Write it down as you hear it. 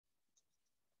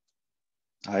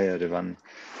Hi everyone.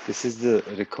 This is the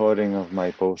recording of my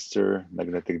poster,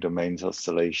 Magnetic Domains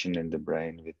Oscillation in the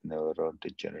Brain with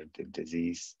Neurodegenerative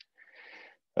Disease.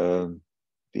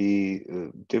 We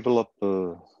develop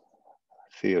a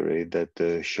theory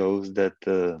that shows that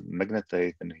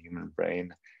magnetite in the human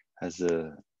brain has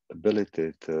a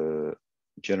ability to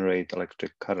generate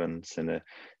electric currents in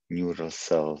neural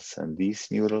cells, and these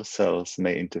neural cells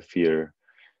may interfere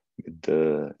with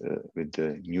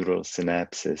the neural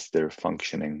synapses, their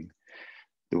functioning.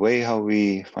 The way how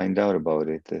we find out about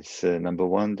it is number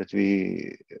one, that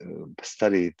we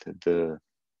studied the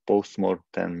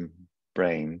post-mortem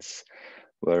brains,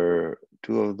 where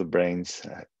two of the brains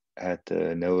had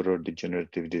a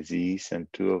neurodegenerative disease and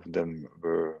two of them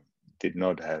did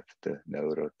not have the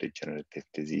neurodegenerative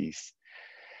disease.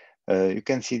 You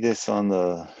can see this on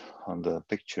the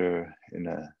picture in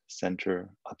a center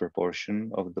upper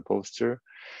portion of the poster,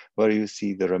 where you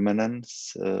see the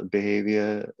remanence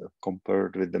behavior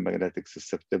compared with the magnetic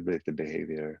susceptibility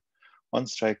behavior. One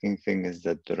striking thing is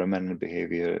that the remanent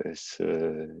behavior is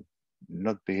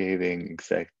not behaving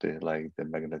exactly like the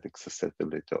magnetic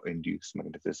susceptibility or induced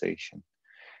magnetization.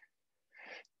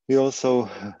 We also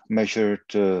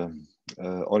measured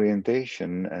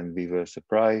orientation, and we were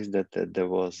surprised that there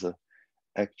was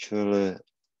actual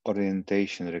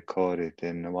orientation recorded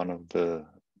in one of the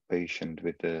patients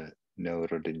with a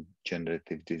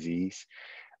neurodegenerative disease,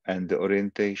 and the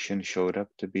orientation showed up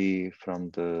to be from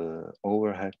the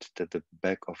overhead to the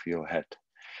back of your head.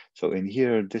 So in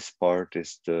here, this part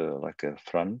is the like a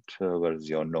front, where's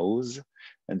your nose,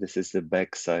 and this is the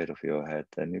back side of your head.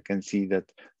 And you can see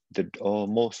that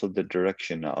most of the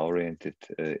direction are oriented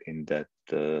in that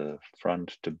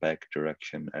front to back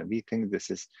direction. And we think this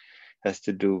has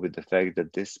to do with the fact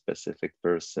that this specific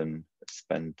person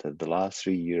spent the last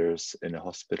 3 years in a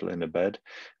hospital in a bed,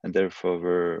 and therefore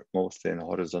were mostly in a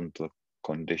horizontal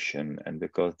condition. And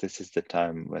because this is the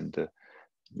time when the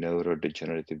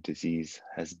neurodegenerative disease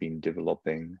has been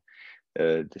developing,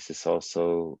 this is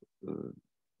also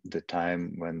the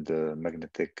time when the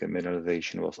magnetic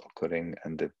mineralization was occurring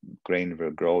and the grain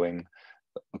were growing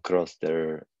across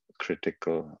their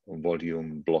critical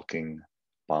volume blocking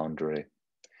boundary.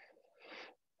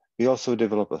 We also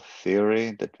developed a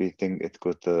theory that we think it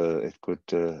could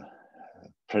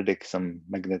predict some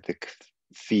magnetic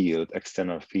field,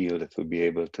 external field, that would be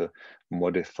able to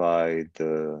modify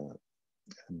the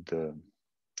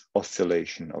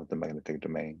oscillation of the magnetic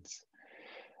domains.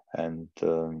 And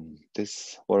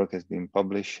this work has been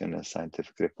published in a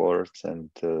scientific report, and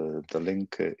the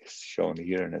link is shown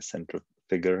here in a central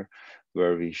figure,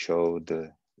 where we show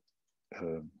the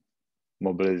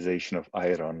mobilization of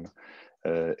iron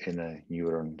in a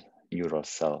neural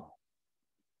cell.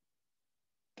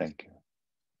 Thank you.